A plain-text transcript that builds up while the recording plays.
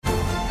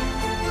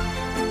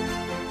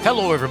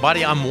Hello,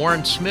 everybody. I'm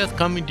Warren Smith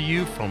coming to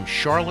you from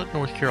Charlotte,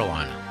 North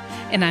Carolina.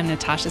 And I'm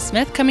Natasha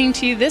Smith coming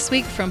to you this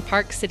week from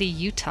Park City,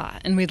 Utah.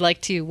 And we'd like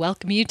to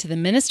welcome you to the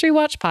Ministry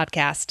Watch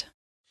podcast.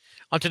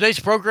 On today's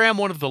program,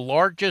 one of the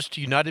largest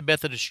United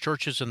Methodist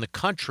churches in the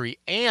country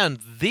and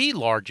the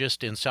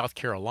largest in South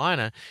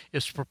Carolina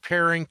is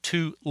preparing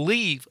to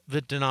leave the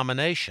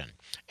denomination.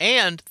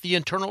 And the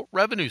Internal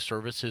Revenue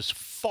Service is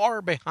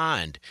far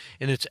behind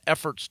in its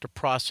efforts to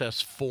process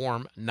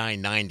Form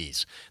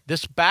 990s.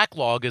 This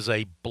backlog is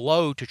a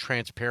blow to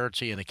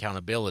transparency and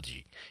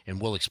accountability, and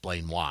we'll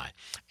explain why.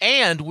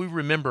 And we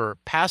remember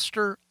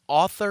pastor,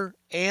 author,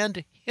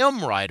 and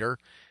hymn writer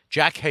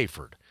Jack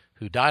Hayford,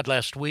 who died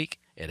last week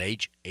at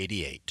age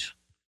 88.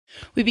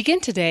 We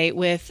begin today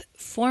with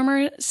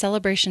former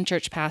Celebration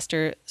Church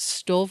pastor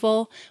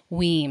Stovall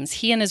Weems.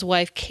 He and his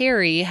wife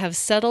Carrie have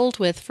settled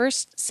with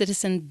First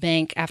Citizen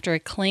Bank after a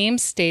claim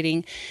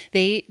stating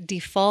they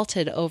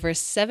defaulted over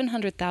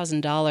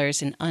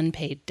 $700,000 in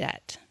unpaid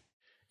debt.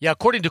 Yeah,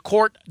 according to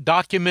court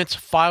documents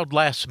filed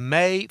last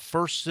May,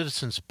 First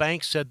Citizens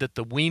Bank said that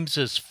the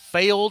Weemses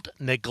failed,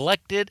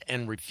 neglected,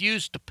 and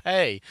refused to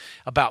pay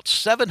about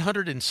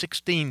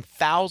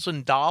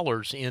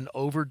 $716,000 in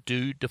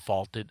overdue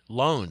defaulted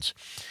loans.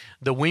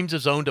 The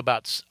Weemses owed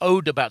about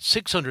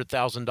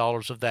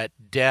 $600,000 of that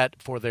debt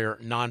for their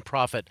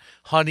nonprofit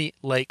Honey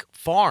Lake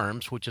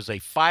Farms, which is a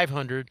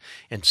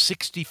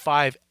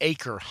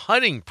 565-acre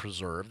hunting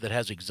preserve that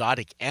has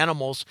exotic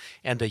animals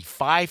and a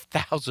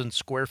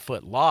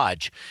 5,000-square-foot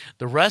lodge.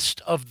 The rest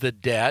of the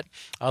debt,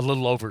 a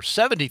little over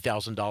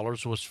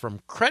 $70,000, was from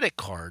credit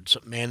cards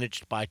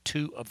managed by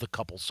two of the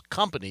couple's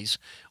companies,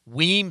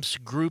 Weems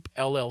Group,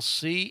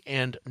 LLC,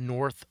 and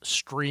North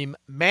Stream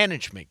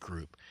Management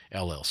Group,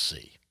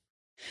 LLC.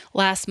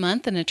 Last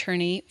month, an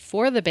attorney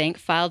for the bank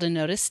filed a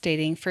notice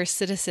stating First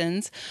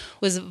Citizens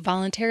was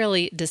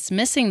voluntarily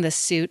dismissing the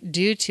suit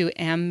due to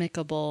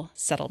amicable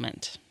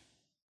settlement.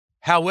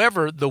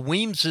 However, the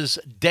Weems'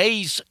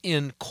 days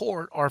in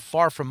court are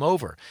far from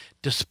over.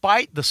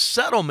 Despite the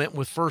settlement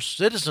with First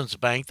Citizens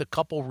Bank, the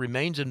couple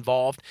remains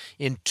involved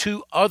in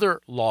two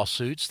other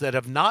lawsuits that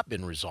have not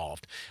been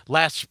resolved.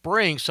 Last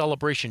spring,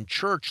 Celebration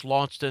Church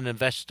launched an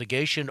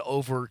investigation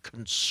over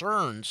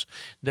concerns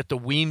that the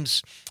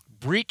Weems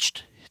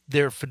breached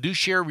their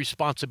fiduciary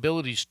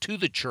responsibilities to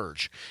the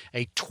church.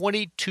 A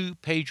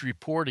 22-page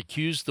report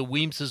accused the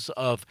Weemses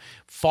of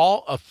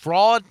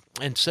fraud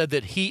and said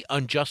that he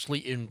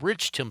unjustly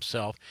enriched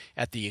himself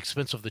at the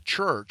expense of the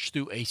church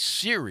through a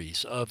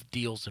series of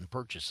deals and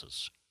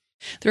purchases.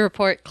 The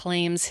report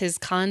claims his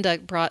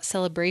conduct brought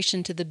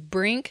Celebration to the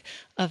brink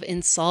of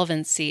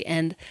insolvency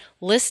and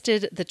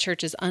listed the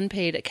church's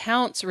unpaid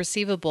accounts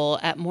receivable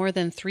at more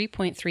than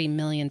 $3.3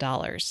 million.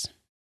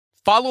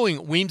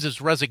 Following Weems'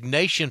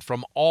 resignation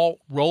from all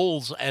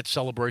roles at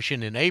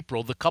Celebration in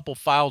April, the couple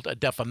filed a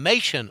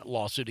defamation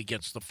lawsuit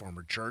against the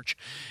former church.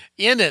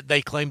 In it,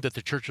 they claimed that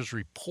the church's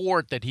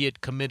report that he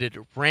had committed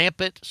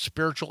rampant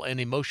spiritual and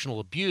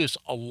emotional abuse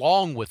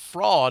along with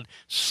fraud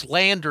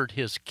slandered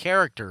his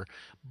character.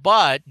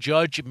 But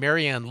Judge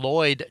Marianne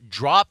Lloyd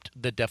dropped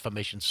the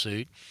defamation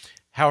suit.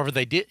 However,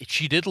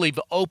 she did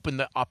leave open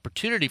the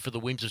opportunity for the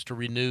Weemses to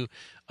renew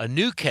a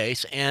new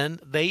case,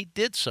 and they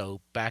did so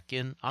back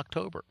in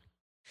October.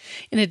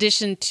 In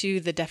addition to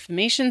the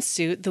defamation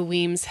suit, the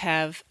Weems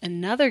have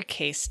another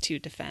case to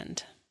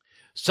defend.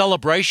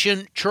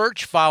 Celebration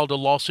Church filed a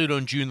lawsuit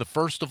on June the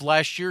 1st of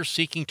last year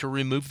seeking to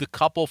remove the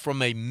couple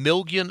from a $1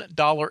 million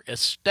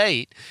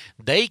estate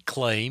they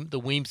claim the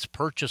Weems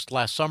purchased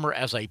last summer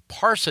as a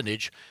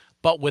parsonage,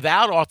 but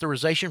without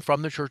authorization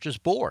from the church's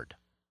board.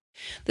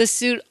 The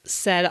suit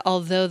said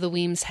although the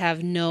Weems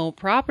have no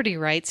property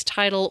rights,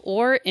 title,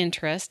 or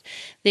interest,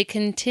 they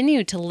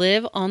continue to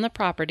live on the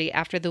property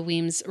after the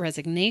Weems'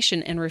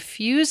 resignation and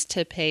refuse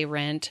to pay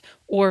rent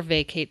or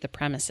vacate the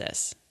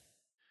premises.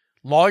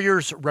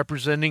 Lawyers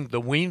representing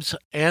the Weems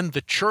and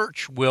the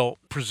church will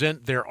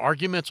present their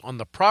arguments on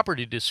the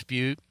property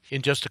dispute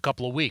in just a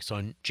couple of weeks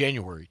on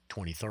January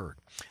 23rd.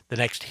 The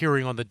next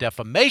hearing on the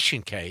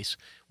defamation case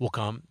will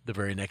come the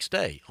very next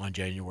day on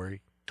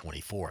January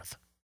 24th.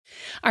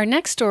 Our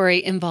next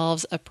story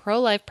involves a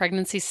pro-life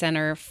pregnancy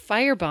center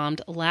firebombed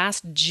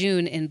last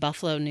June in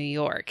Buffalo, New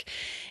York.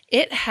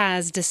 It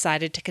has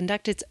decided to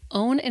conduct its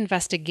own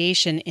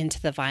investigation into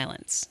the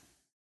violence.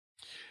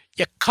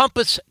 Yeah,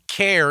 Compass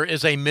Care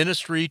is a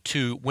ministry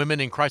to women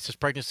in crisis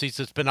pregnancies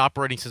that's been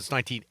operating since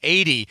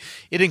 1980.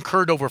 It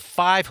incurred over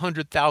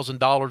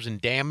 $500,000 in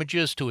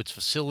damages to its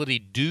facility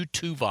due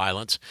to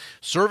violence.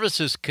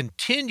 Services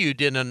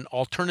continued in an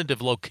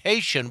alternative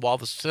location while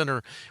the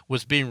center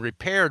was being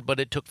repaired, but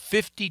it took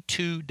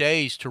 52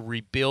 days to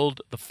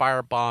rebuild the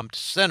firebombed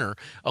center,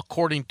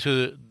 according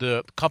to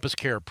the Compass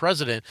Care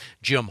president,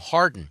 Jim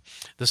Harden.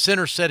 The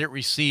center said it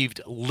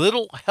received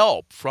little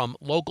help from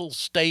local,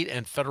 state,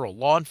 and federal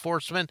law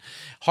enforcement.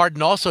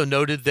 Harden also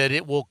noted that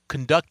it will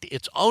conduct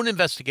its own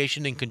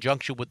investigation in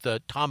conjunction with the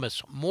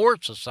Thomas More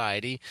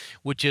Society,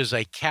 which is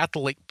a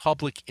Catholic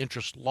public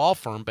interest law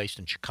firm based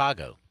in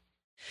Chicago.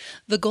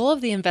 The goal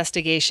of the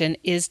investigation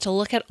is to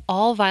look at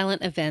all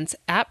violent events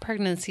at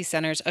pregnancy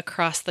centers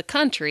across the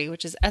country,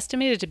 which is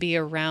estimated to be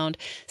around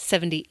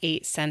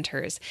 78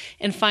 centers,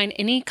 and find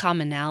any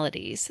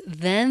commonalities.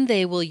 Then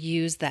they will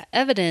use that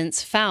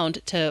evidence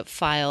found to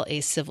file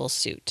a civil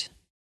suit.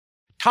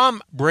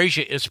 Tom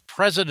Brazier is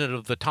president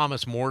of the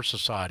Thomas More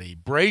Society.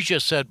 Brazier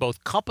said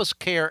both Compass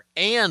Care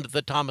and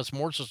the Thomas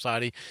More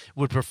Society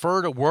would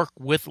prefer to work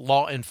with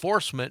law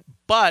enforcement,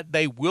 but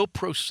they will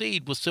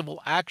proceed with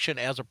civil action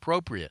as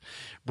appropriate.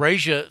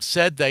 Brazier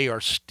said they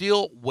are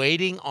still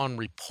waiting on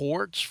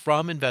reports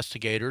from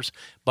investigators,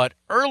 but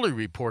early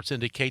reports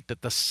indicate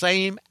that the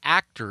same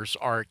actors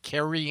are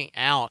carrying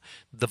out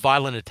the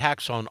violent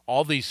attacks on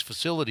all these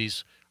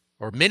facilities,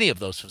 or many of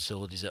those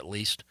facilities at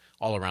least,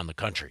 all around the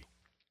country.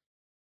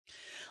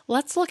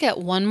 Let's look at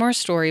one more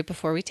story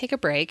before we take a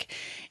break.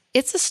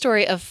 It's a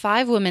story of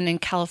 5 women in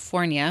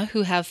California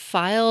who have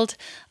filed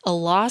a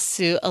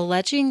lawsuit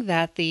alleging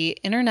that the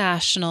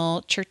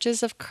International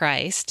Churches of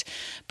Christ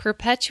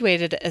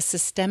perpetuated a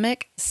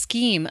systemic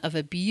scheme of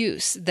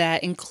abuse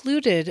that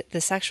included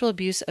the sexual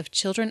abuse of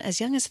children as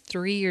young as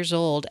 3 years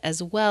old,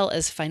 as well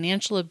as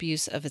financial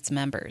abuse of its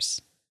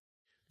members.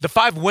 The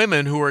 5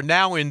 women, who are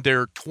now in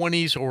their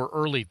 20s or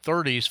early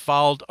 30s,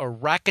 filed a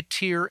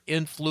Racketeer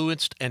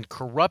Influenced and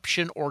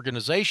Corruption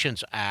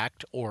Organizations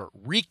Act, or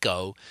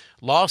RICO,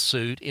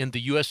 lawsuit in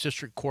the U.S.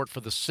 District Court for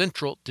the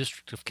Central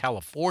District of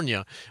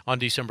California on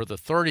December the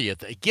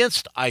 30th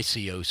against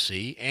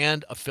ICOC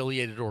and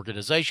affiliated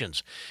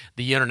organizations.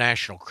 The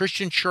International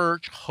Christian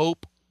Church,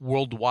 Hope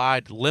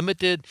Worldwide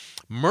Limited,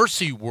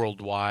 Mercy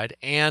Worldwide,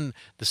 and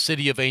the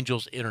City of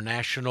Angels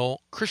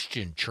International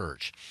Christian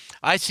Church.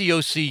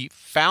 ICOC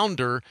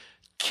founder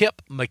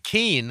Kip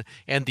McKean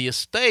and the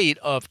estate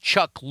of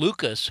Chuck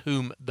Lucas,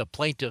 whom the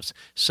plaintiffs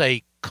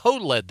say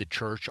co-led the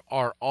church,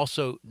 are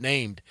also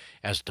named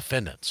as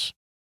defendants.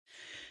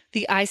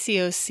 The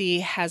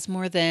ICOC has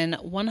more than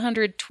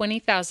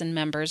 120,000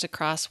 members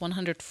across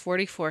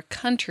 144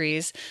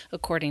 countries,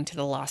 according to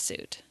the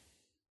lawsuit.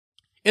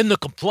 In the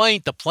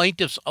complaint, the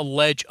plaintiffs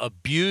allege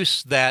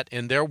abuse that,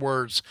 in their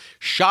words,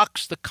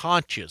 shocks the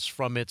conscience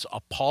from its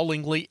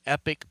appallingly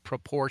epic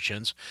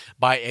proportions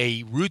by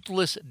a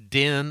ruthless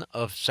den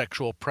of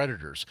sexual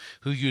predators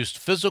who used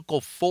physical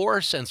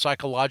force and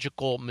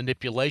psychological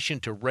manipulation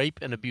to rape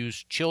and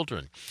abuse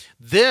children,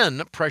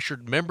 then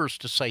pressured members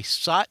to stay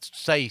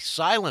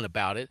silent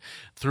about it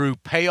through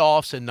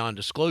payoffs and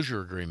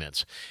non-disclosure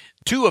agreements.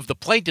 2 of the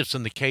plaintiffs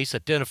in the case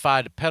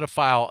identified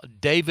pedophile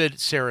David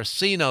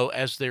Saraceno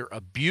as their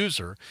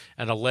abuser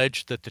and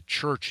alleged that the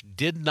church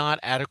did not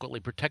adequately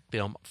protect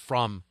them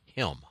from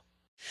him.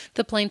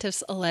 The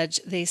plaintiffs allege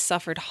they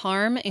suffered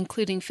harm,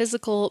 including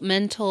physical,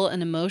 mental,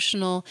 and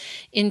emotional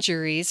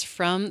injuries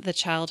from the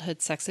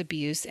childhood sex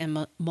abuse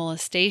and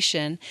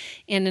molestation,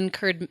 and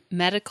incurred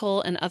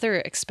medical and other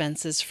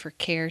expenses for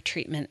care,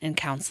 treatment, and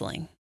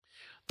counseling.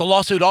 The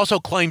lawsuit also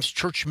claims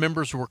church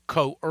members were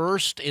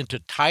coerced into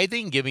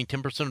tithing, giving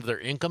 10% of their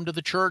income to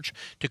the church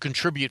to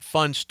contribute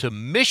funds to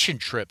mission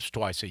trips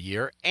twice a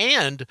year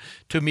and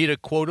to meet a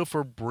quota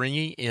for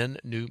bringing in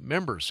new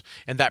members.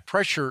 And that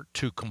pressure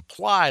to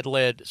comply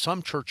led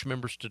some church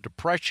members to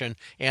depression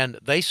and,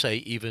 they say,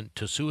 even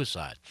to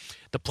suicide.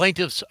 The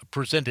plaintiffs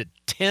presented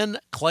 10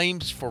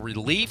 claims for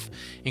relief,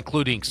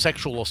 including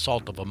sexual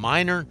assault of a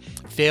minor,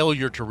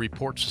 failure to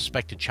report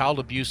suspected child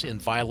abuse in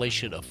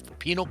violation of the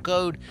Penal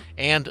Code,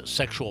 and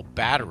sexual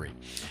battery.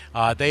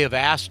 They have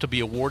asked to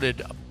be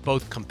awarded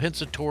both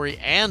compensatory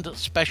and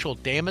special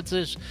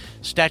damages,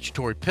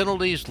 statutory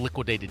penalties,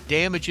 liquidated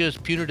damages,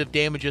 punitive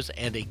damages,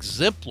 and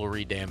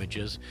exemplary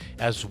damages,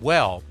 as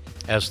well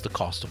as the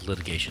cost of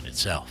litigation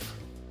itself.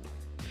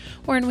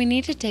 Warren, we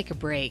need to take a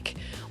break.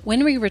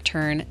 When we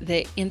return,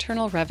 the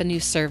Internal Revenue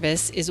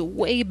Service is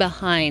way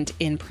behind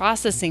in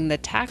processing the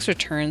tax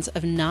returns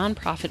of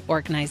nonprofit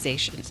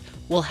organizations.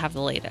 We'll have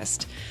the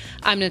latest.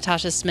 I'm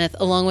Natasha Smith,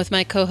 along with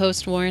my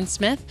co-host Warren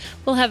Smith.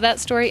 We'll have that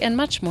story and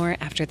much more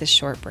after this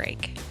short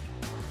break.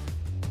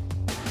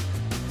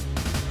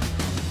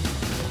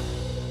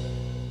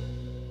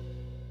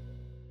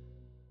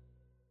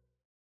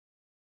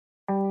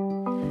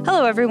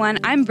 Hello, everyone.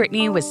 I'm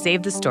Brittany with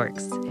Save the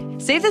Storks.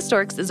 Save the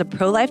Storks is a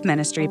pro-life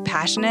ministry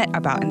passionate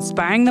about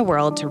inspiring the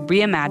world to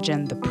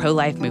reimagine the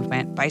pro-life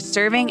movement by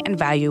serving and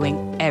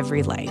valuing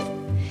every life.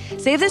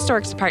 Save the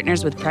Storks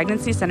partners with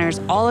pregnancy centers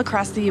all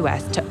across the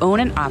U.S. to own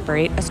and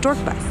operate a stork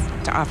bus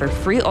to offer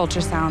free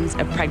ultrasounds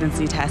and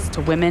pregnancy tests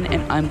to women in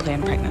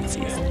unplanned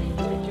pregnancies.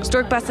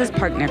 Stork buses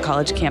park near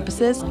college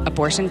campuses,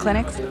 abortion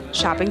clinics,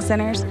 shopping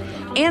centers,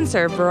 and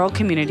serve rural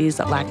communities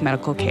that lack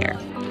medical care.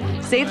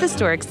 Save the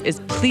Storks is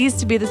pleased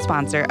to be the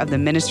sponsor of the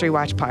Ministry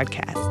Watch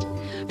podcast.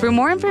 For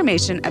more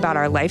information about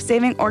our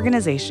life-saving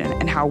organization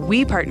and how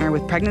we partner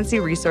with pregnancy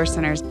resource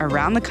centers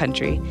around the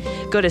country,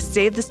 go to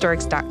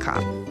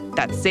SaveTheStorks.com.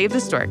 That's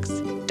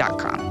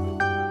SaveTheStorks.com.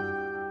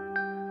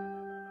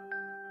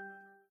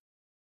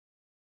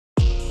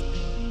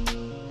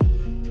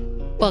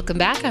 Welcome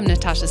back. I'm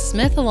Natasha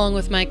Smith, along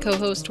with my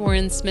co-host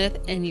Warren Smith,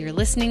 and you're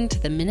listening to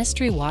the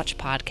Ministry Watch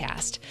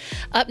podcast.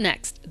 Up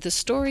next, the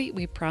story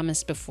we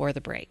promised before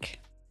the break.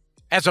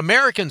 As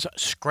Americans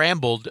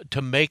scrambled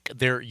to make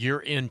their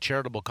year-end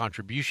charitable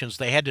contributions,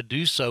 they had to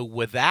do so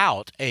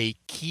without a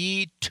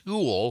key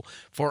tool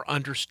for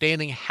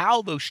understanding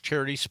how those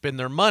charities spend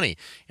their money,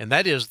 and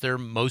that is their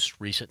most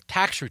recent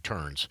tax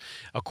returns.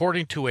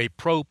 According to a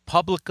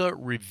ProPublica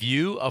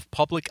review of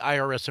public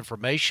IRS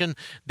information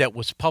that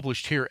was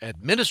published here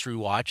at Ministry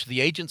Watch, the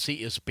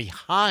agency is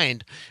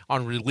behind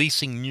on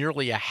releasing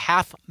nearly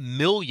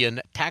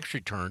 500,000 tax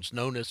returns,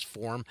 known as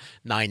Form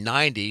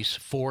 990s,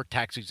 for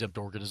tax-exempt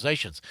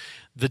organizations.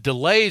 The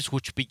delays,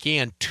 which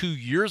began 2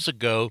 years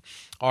ago,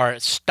 are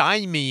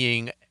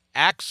stymieing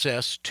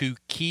access to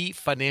key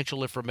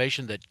financial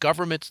information that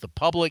governments, the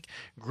public,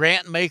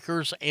 grant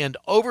makers, and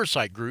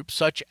oversight groups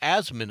such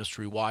as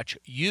Ministry Watch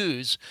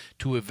use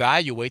to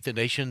evaluate the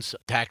nation's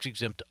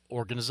tax-exempt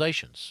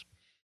organizations.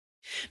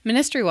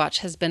 Ministry Watch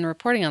has been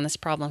reporting on this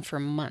problem for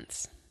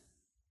months.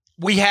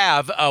 We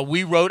have.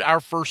 We wrote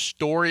our first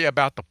story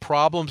about the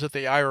problems at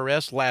the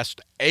IRS last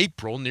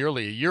April,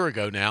 nearly a year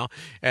ago now,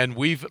 and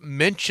we've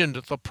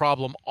mentioned the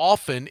problem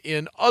often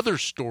in other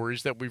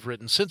stories that we've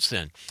written since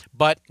then.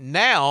 But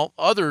now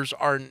others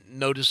are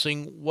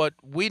noticing what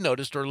we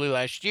noticed early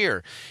last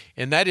year,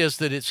 and that is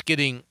that it's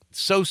getting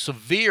so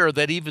severe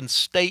that even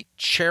state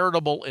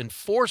charitable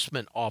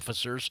enforcement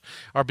officers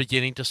are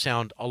beginning to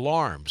sound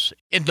alarms.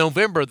 In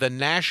November, the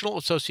National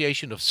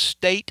Association of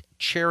State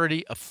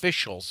Charity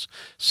Officials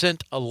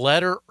sent a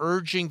letter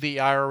urging the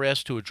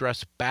IRS to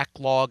address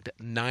backlogged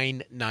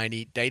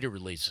 990 data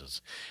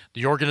releases.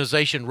 The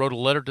organization wrote a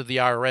letter to the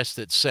IRS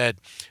that said,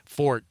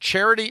 for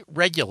charity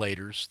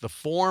regulators, the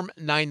Form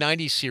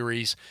 990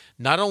 series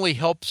not only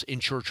helps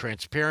ensure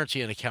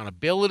transparency and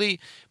accountability,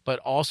 but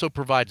also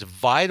provides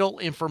vital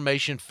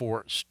information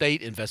for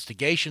state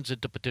investigations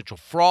into potential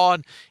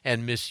fraud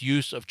and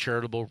misuse of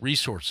charitable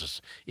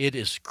resources. It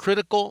is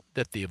critical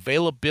that the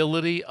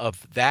availability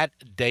of that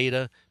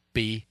data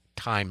be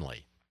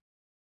timely.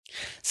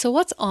 So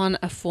what's on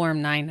a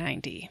Form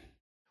 990?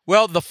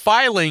 Well, the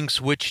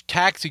filings which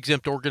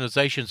tax-exempt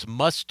organizations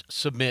must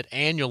submit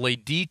annually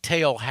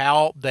detail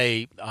how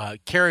they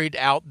carried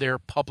out their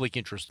public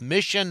interest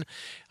mission.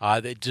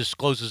 It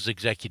discloses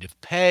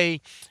executive pay,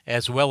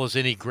 as well as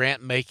any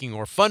grant-making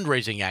or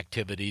fundraising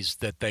activities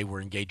that they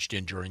were engaged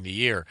in during the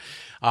year.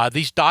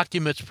 These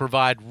documents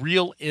provide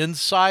real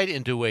insight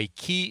into a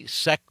key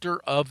sector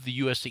of the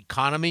U.S.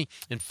 economy.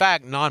 In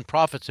fact,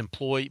 nonprofits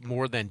employ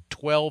more than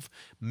 12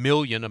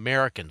 million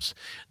Americans.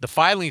 The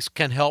filings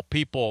can help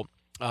people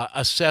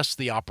assess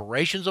the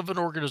operations of an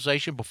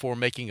organization before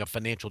making a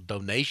financial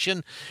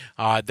donation.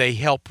 They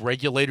help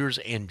regulators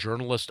and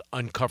journalists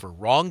uncover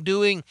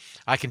wrongdoing.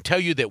 I can tell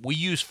you that we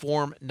use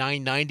Form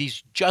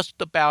 990s just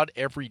about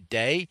every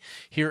day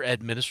here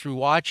at Ministry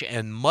Watch,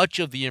 and much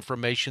of the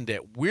information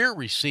that we're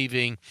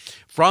receiving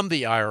from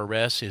the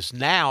IRS is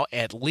now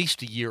at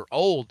least a year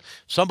old.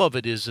 Some of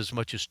it is as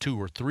much as 2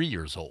 or 3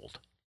 years old.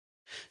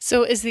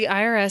 So is the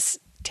IRS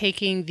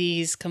taking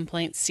these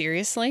complaints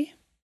seriously?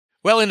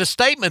 Well, in a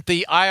statement,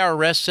 the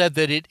IRS said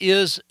that it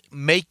is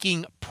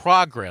making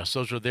progress,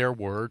 those are their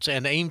words,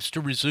 and aims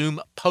to resume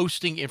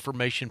posting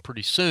information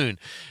pretty soon.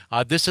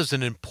 This is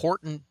an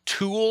important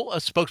tool, a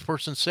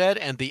spokesperson said,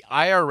 and the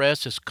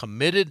IRS is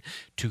committed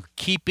to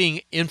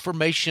keeping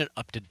information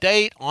up to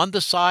date on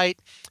the site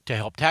to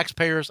help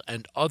taxpayers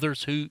and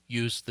others who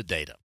use the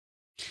data.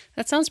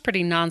 That sounds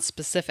pretty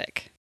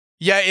nonspecific.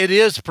 Yeah, it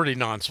is pretty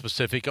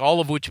nonspecific, all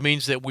of which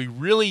means that we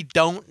really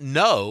don't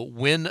know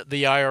when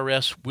the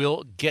IRS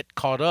will get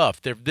caught up.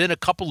 There have been a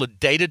couple of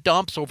data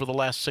dumps over the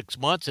last 6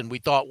 months, and we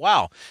thought,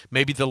 wow,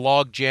 maybe the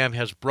log jam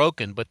has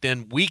broken, but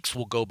then weeks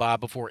will go by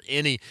before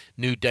any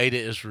new data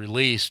is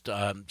released.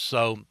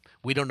 So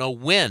we don't know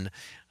when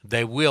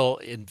they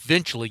will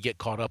eventually get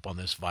caught up on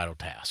this vital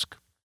task.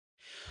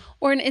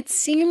 Warren, it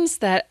seems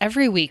that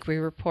every week we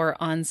report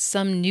on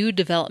some new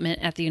development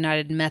at the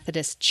United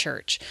Methodist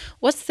Church.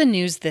 What's the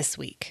news this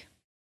week?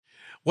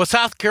 Well,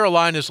 South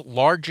Carolina's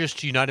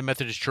largest United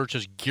Methodist Church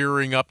is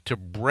gearing up to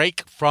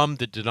break from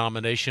the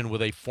denomination with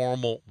a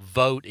formal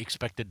vote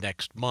expected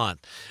next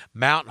month.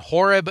 Mount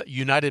Horeb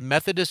United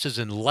Methodist is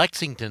in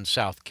Lexington,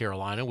 South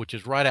Carolina, which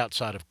is right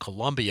outside of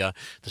Columbia,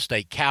 the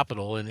state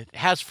capital, and it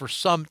has for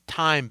some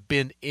time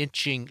been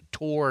inching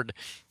toward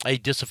a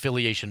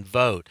disaffiliation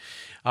vote.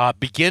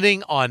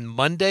 Beginning on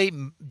Monday,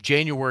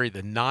 January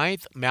the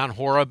 9th, Mount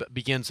Horeb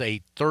begins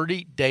a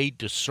 30-day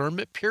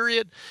discernment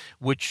period,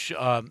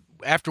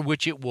 after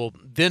which it will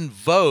then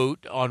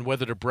vote on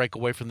whether to break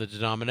away from the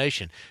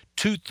denomination.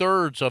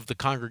 2/3 of the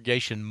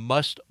congregation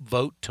must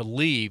vote to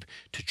leave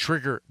to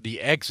trigger the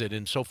exit,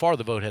 and so far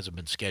the vote hasn't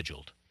been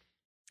scheduled.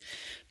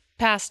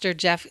 Pastor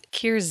Jeff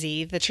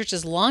Kiersey, the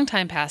church's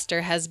longtime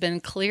pastor, has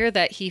been clear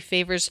that he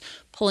favors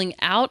pulling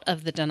out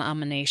of the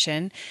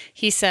denomination.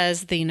 He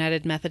says the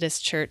United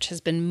Methodist Church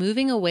has been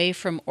moving away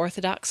from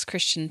Orthodox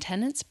Christian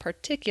tenets,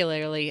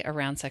 particularly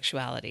around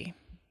sexuality.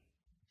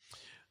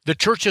 The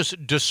church's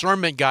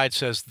discernment guide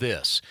says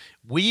this: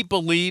 we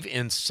believe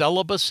in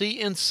celibacy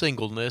in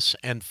singleness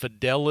and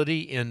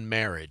fidelity in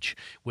marriage,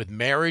 with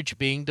marriage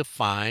being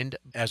defined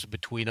as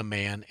between a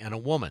man and a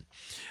woman.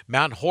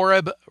 Mount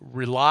Horeb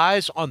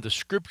relies on the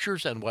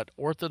scriptures and what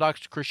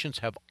Orthodox Christians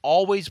have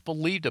always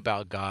believed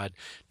about God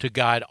to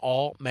guide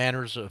all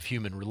manners of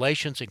human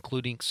relations,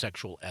 including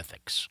sexual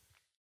ethics.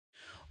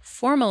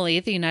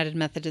 Formally, the United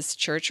Methodist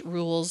Church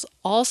rules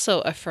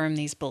also affirm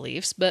these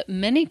beliefs, but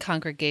many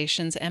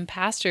congregations and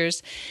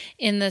pastors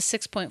in the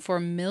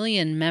 6.4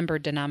 million member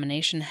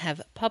denomination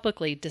have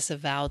publicly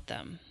disavowed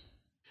them.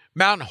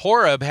 Mount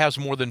Horeb has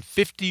more than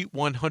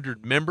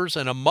 5,100 members,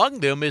 and among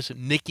them is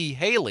Nikki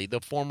Haley,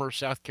 the former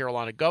South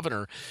Carolina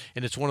governor,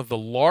 and it's one of the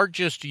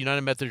largest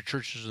United Methodist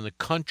churches in the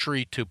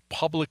country to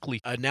publicly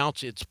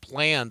announce its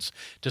plans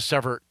to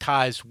sever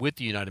ties with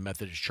the United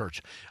Methodist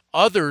Church.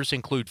 Others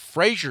include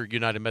Fraser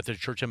United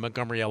Methodist Church in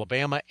Montgomery,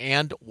 Alabama,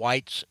 and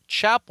White's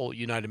Chapel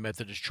United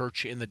Methodist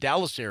Church in the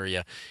Dallas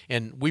area.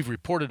 And we've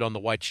reported on the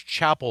White's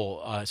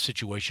Chapel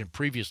situation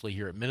previously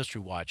here at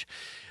Ministry Watch.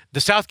 The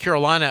South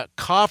Carolina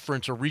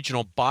Conference, a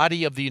regional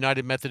body of the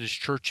United Methodist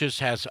Churches,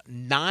 has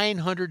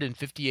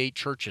 958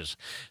 churches.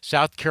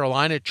 South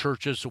Carolina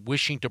churches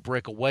wishing to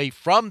break away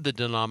from the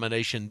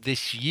denomination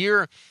this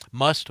year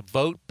must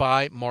vote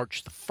by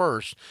March the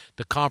 1st.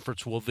 The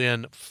conference will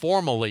then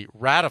formally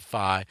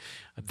ratify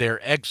their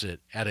exit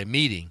at a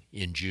meeting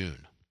in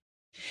June.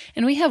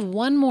 And we have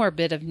one more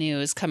bit of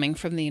news coming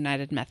from the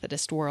United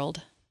Methodist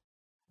world.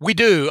 We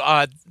do.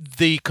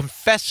 The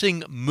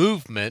Confessing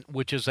Movement,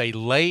 which is a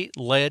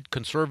lay-led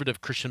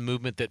conservative Christian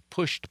movement that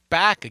pushed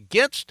back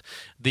against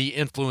the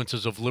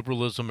influences of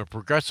liberalism and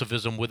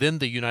progressivism within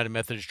the United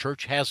Methodist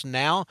Church, has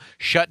now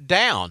shut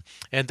down.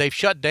 And they've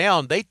shut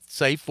down, they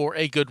say, for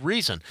a good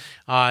reason,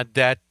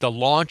 that the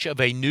launch of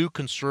a new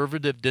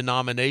conservative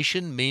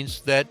denomination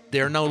means that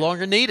they're no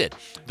longer needed.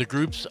 The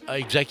group's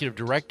executive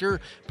director,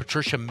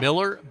 Patricia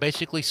Miller,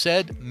 basically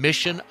said,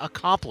 mission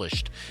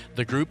accomplished.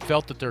 The group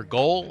felt that their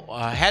goal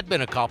had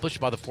been accomplished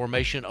by the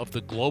formation of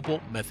the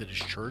Global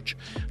Methodist Church.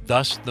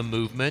 Thus, the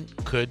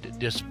movement could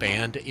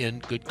disband in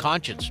good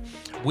conscience.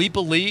 We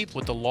believe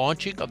with the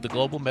launching of the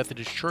Global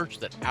Methodist Church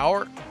that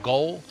our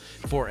goal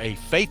for a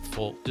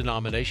faithful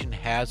denomination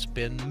has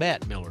been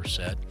met, Miller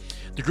said.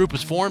 The group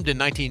was formed in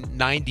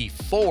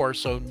 1994,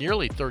 so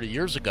nearly 30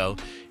 years ago,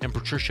 and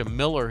Patricia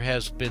Miller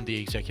has been the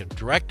executive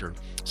director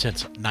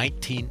since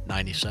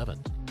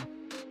 1997.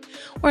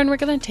 Warren, we're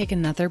going to take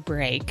another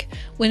break.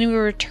 When we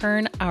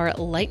return, our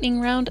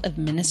lightning round of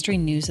ministry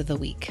news of the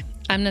week.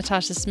 I'm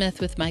Natasha Smith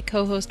with my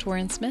co-host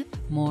Warren Smith.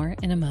 More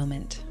in a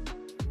moment.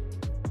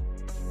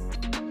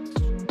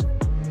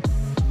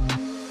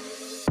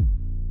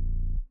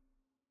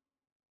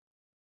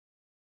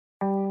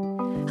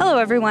 Hello,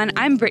 everyone.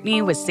 I'm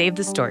Brittany with Save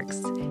the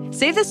Storks.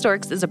 Save the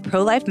Storks is a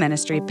pro-life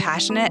ministry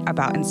passionate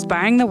about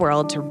inspiring the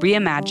world to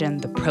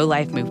reimagine the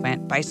pro-life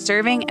movement by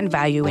serving and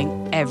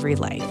valuing every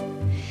life.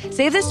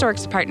 Save the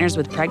Storks partners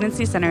with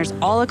pregnancy centers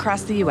all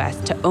across the U.S.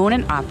 to own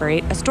and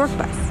operate a stork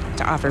bus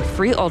to offer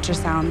free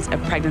ultrasounds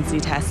and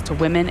pregnancy tests to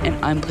women in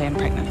unplanned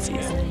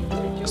pregnancies.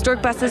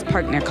 Stork buses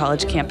park near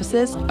college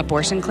campuses,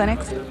 abortion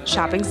clinics,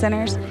 shopping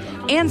centers,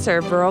 and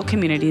serve rural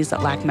communities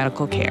that lack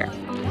medical care.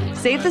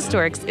 Save the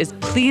Storks is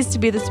pleased to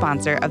be the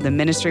sponsor of the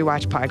Ministry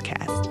Watch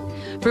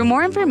podcast. For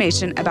more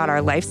information about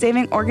our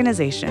life-saving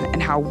organization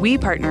and how we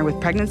partner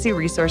with pregnancy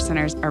resource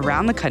centers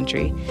around the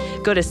country,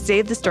 go to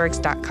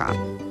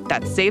SaveTheStorks.com.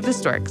 That's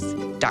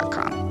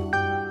SaveTheStorks.com.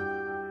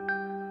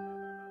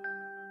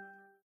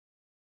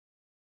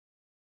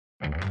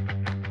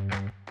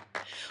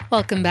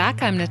 Welcome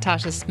back. I'm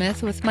Natasha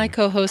Smith with my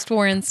co-host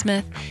Warren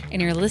Smith,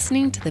 and you're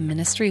listening to the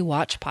Ministry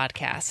Watch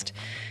podcast.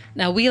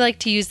 Now, we like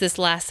to use this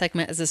last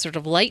segment as a sort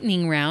of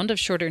lightning round of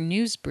shorter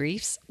news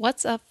briefs.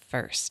 What's up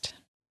first?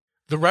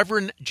 The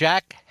Reverend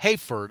Jack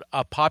Hayford,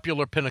 a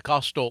popular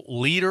Pentecostal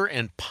leader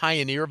and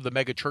pioneer of the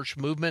megachurch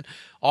movement,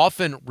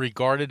 often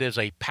regarded as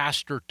a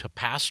pastor to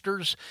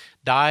pastors,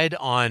 died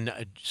on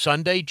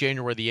Sunday,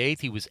 January the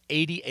 8th. He was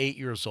 88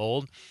 years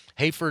old.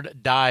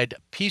 Hayford died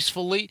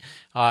peacefully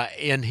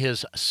in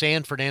his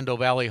San Fernando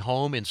Valley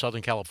home in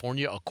Southern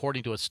California,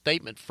 according to a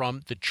statement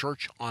from the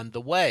Church on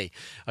the Way,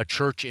 a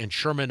church in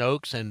Sherman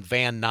Oaks and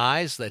Van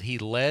Nuys that he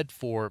led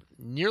for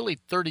nearly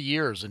 30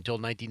 years until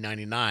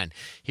 1999.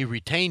 He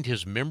retained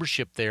his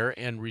membership there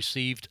and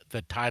received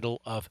the title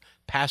of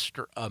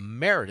Pastor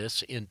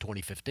Emeritus in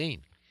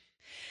 2015.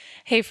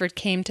 Hayford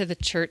came to the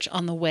Church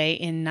on the Way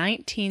in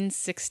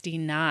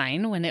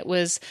 1969 when it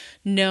was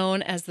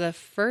known as the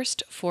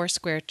First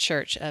Foursquare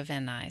Church of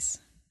Van Nuys.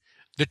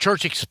 The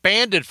church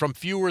expanded from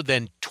fewer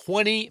than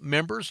 20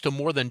 members to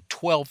more than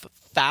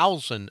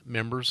 12,000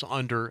 members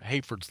under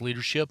Hayford's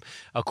leadership,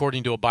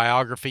 according to a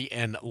biography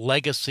and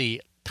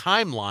legacy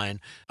timeline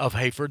of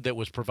Hayford that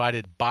was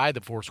provided by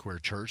the Foursquare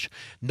Church,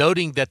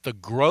 noting that the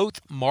growth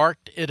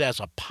marked it as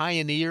a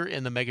pioneer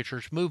in the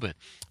megachurch movement.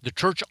 The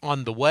church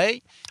on the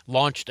way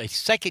launched a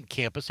second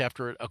campus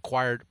after it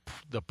acquired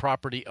the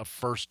property of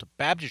First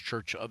Baptist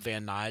Church of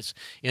Van Nuys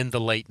in the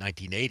late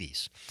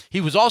 1980s.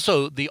 He was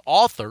also the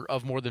author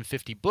of more than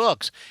 50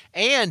 books,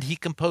 and he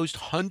composed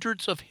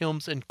hundreds of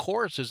hymns and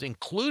choruses,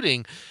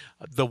 including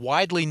the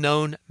widely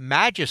known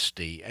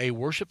Majesty, a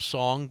worship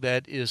song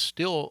that is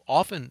still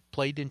often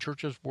played in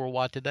churches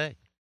worldwide today.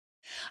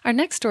 Our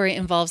next story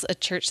involves a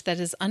church that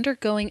is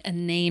undergoing a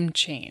name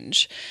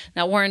change.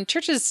 Now, Warren,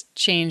 churches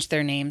change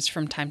their names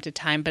from time to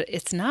time, but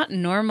it's not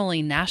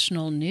normally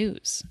national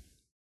news.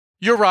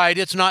 You're right.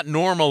 It's not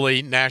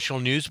normally national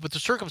news, but the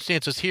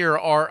circumstances here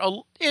are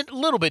a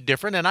little bit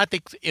different, and I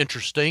think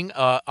interesting.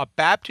 A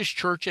Baptist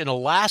church in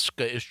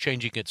Alaska is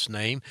changing its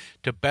name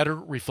to better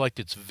reflect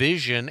its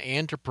vision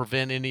and to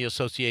prevent any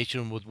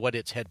association with what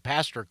its head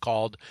pastor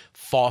called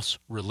false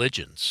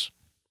religions.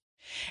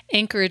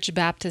 Anchorage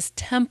Baptist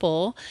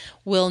Temple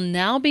will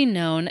now be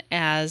known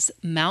as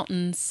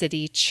Mountain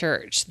City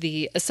Church.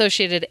 The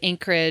associated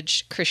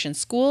Anchorage Christian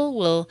School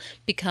will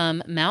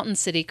become Mountain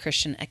City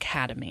Christian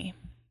Academy.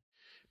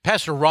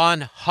 Pastor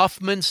Ron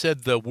Huffman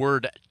said the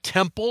word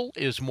temple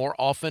is more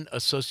often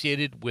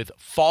associated with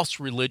false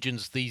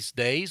religions these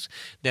days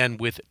than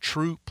with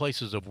true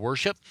places of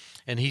worship.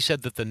 And he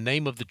said that the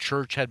name of the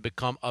church had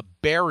become a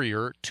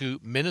barrier to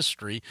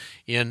ministry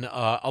in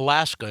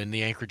Alaska, in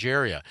the Anchorage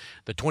area.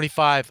 The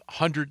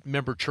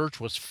 2,500-member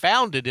church was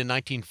founded in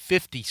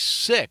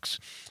 1956.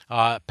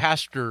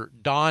 Pastor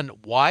Don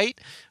White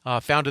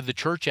founded the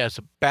church as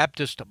a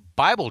Baptist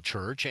Bible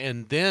Church,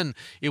 and then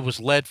it was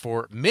led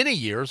for many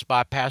years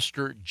by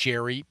Pastor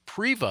Jerry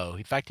Prevost.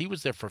 In fact, he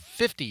was there for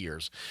 50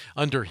 years.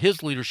 Under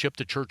his leadership,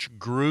 the church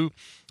grew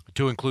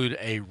to include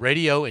a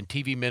radio and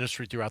TV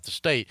ministry throughout the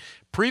state.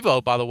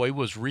 Prevost, by the way,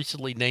 was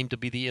recently named to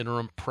be the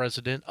interim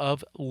president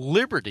of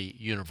Liberty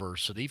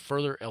University,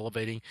 further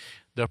elevating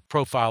the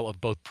profile of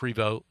both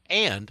Prevost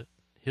and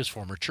his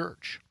former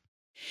church.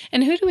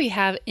 And who do we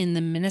have in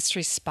the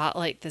ministry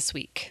spotlight this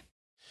week?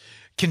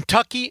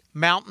 Kentucky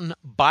Mountain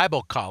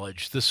Bible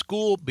College. The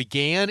school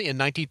began in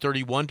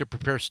 1931 to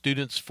prepare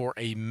students for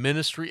a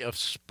ministry of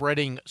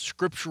spreading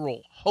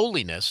scriptural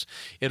holiness.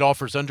 It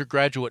offers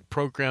undergraduate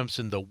programs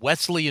in the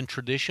Wesleyan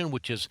tradition,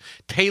 which is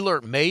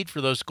tailor-made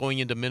for those going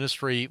into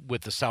ministry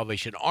with the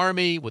Salvation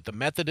Army, with the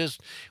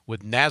Methodist,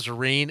 with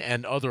Nazarene,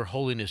 and other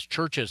holiness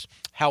churches.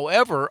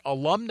 However,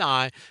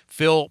 alumni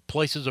fill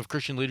places of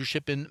Christian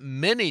leadership in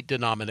many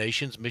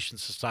denominations, mission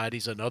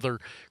societies, and other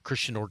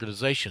Christian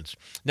organizations.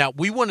 Now,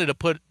 we wanted to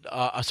put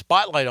a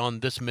spotlight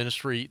on this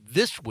ministry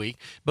this week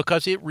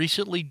because it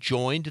recently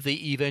joined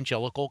the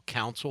Evangelical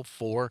Council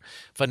for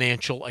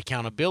Financial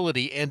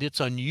Accountability, and it's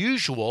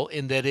unusual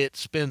in that it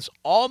spends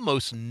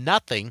almost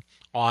nothing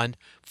on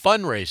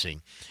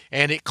fundraising,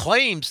 and it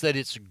claims that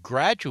its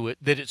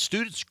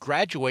students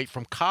graduate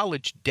from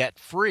college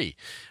debt-free.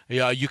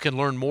 You can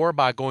learn more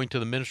by going to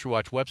the Ministry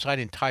Watch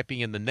website and typing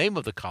in the name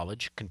of the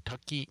college,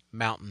 Kentucky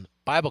Mountain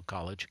Bible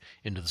College,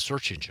 into the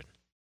search engine.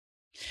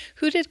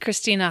 Who did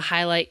Christina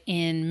highlight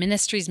in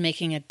Ministries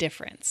Making a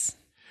Difference?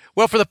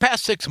 Well, for the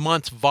past 6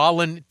 months,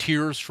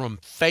 volunteers from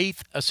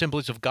Faith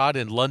Assemblies of God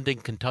in London,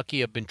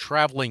 Kentucky, have been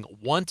traveling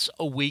once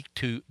a week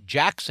to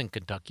Jackson,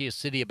 Kentucky, a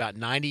city about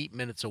 90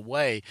 minutes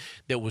away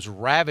that was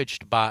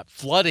ravaged by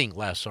flooding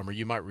last summer.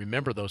 You might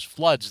remember those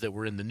floods that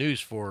were in the news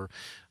for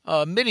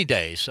many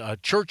days.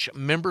 Church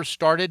members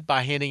started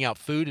by handing out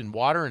food and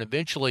water and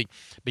eventually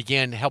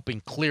began helping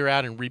clear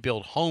out and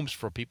rebuild homes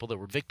for people that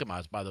were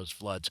victimized by those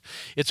floods.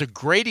 It's a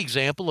great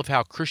example of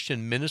how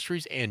Christian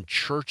ministries and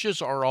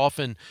churches are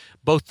often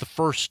both the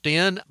first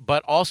in,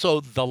 but also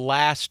the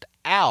last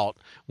out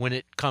when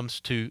it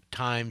comes to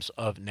times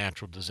of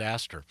natural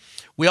disaster.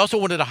 We also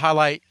wanted to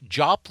highlight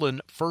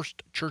Joplin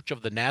First Church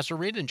of the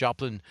Nazarene in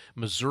Joplin,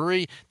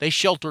 Missouri. They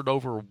sheltered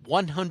over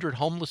 100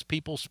 homeless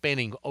people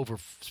spanning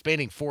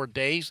 4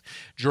 days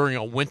during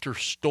a winter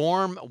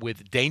storm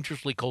with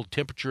dangerously cold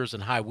temperatures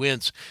and high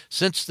winds.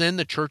 Since then,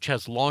 the church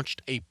has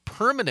launched a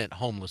permanent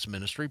homeless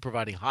ministry,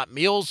 providing hot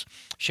meals,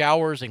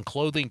 showers, and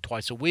clothing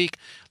twice a week.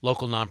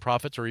 Local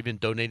nonprofits are even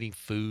donating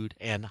food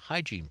and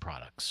hygiene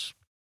products.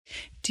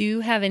 Do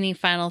you have any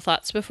final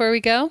thoughts before we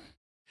go?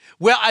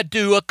 Well, I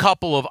do. A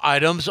couple of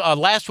items.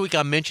 Last week,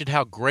 I mentioned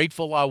how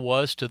grateful I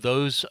was to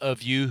those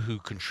of you who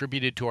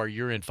contributed to our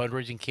year-end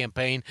fundraising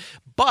campaign,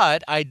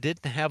 but I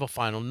didn't have a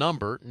final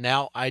number.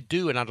 Now I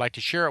do, and I'd like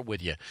to share it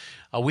with you.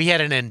 We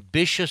had an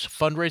ambitious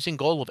fundraising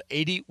goal of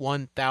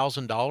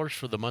 $81,000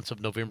 for the months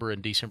of November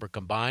and December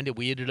combined, and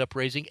we ended up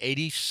raising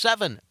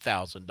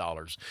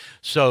 $87,000.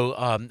 So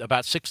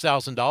about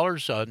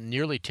 $6,000,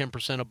 nearly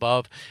 10%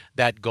 above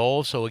that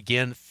goal. So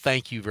again,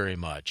 thank you very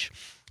much.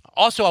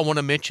 Also, I want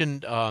to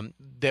mention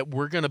that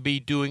we're going to be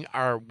doing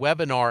our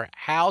webinar,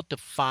 How to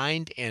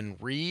Find and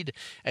Read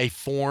a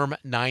Form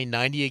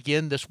 990.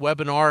 Again, this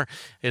webinar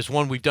is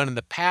one we've done in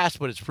the past,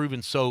 but it's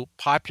proven so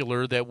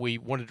popular that we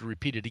wanted to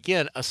repeat it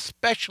again,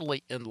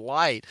 especially in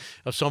light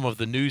of some of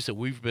the news that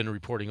we've been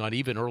reporting on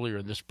even earlier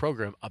in this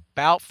program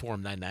about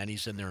Form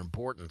 990s and their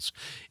importance.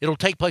 It'll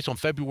take place on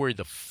February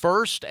the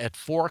 1st at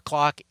 4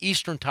 o'clock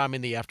Eastern Time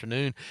in the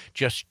afternoon.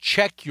 Just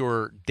check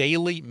your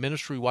daily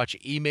Ministry Watch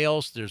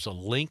emails. There's a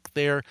link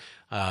there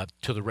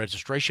to the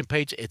registration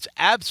page. It's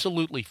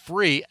absolutely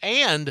free,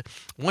 and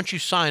once you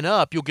sign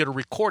up, you'll get a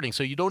recording,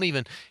 so you don't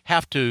even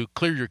have to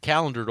clear your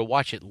calendar to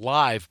watch it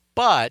live.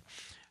 But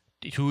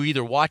to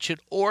either watch it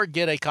or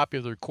get a copy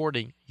of the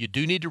recording, you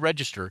do need to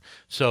register.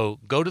 So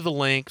go to the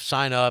link,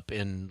 sign up,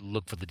 and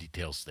look for the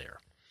details there.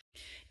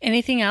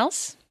 Anything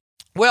else?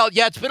 Well,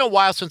 yeah, it's been a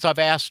while since I've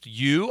asked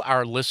you,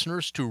 our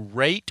listeners, to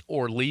rate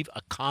or leave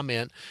a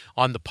comment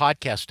on the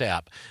podcast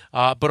app.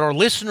 But our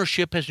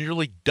listenership has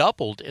nearly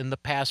doubled in the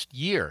past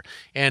year.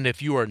 And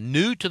if you are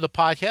new to the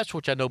podcast,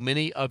 which I know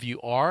many of you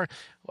are,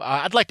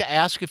 I'd like to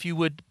ask if you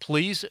would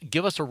please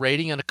give us a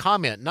rating and a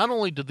comment. Not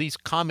only do these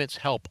comments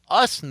help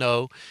us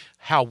know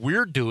how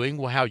we're doing,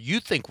 how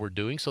you think we're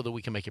doing, so that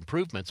we can make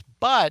improvements,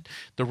 but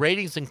the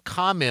ratings and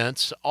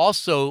comments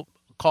also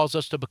cause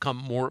us to become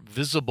more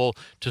visible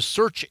to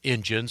search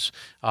engines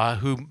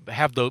who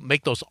have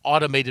make those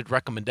automated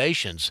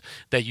recommendations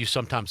that you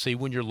sometimes see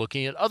when you're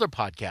looking at other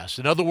podcasts.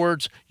 In other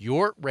words,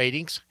 your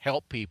ratings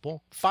help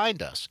people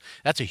find us.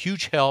 That's a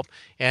huge help,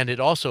 and it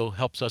also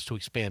helps us to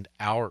expand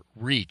our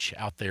reach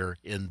out there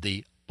in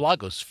the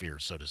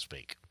blogosphere, so to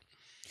speak.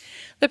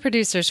 The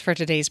producers for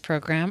today's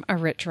program are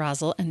Rich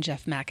Rosell and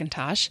Jeff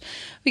McIntosh.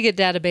 We get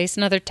database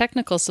and other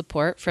technical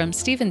support from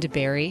Stephen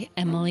DeBerry,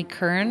 Emily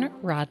Kern,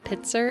 Rod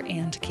Pitzer,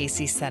 and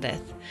Casey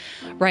Sedith.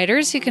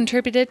 Writers who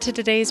contributed to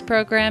today's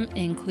program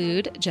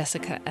include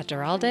Jessica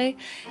Ederalde,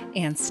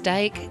 Ann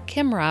Steik,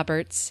 Kim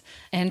Roberts,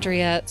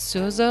 Andrea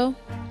Suozo,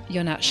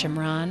 Yonat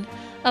Shimron,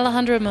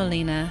 Alejandro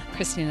Molina,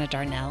 Christina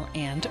Darnell,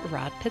 and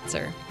Rod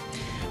Pitzer.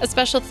 A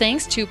special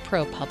thanks to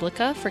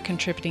ProPublica for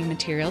contributing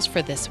materials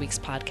for this week's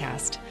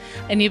podcast.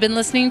 And you've been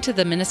listening to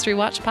the Ministry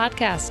Watch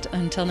podcast.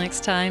 Until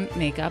next time,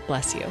 may God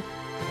bless you.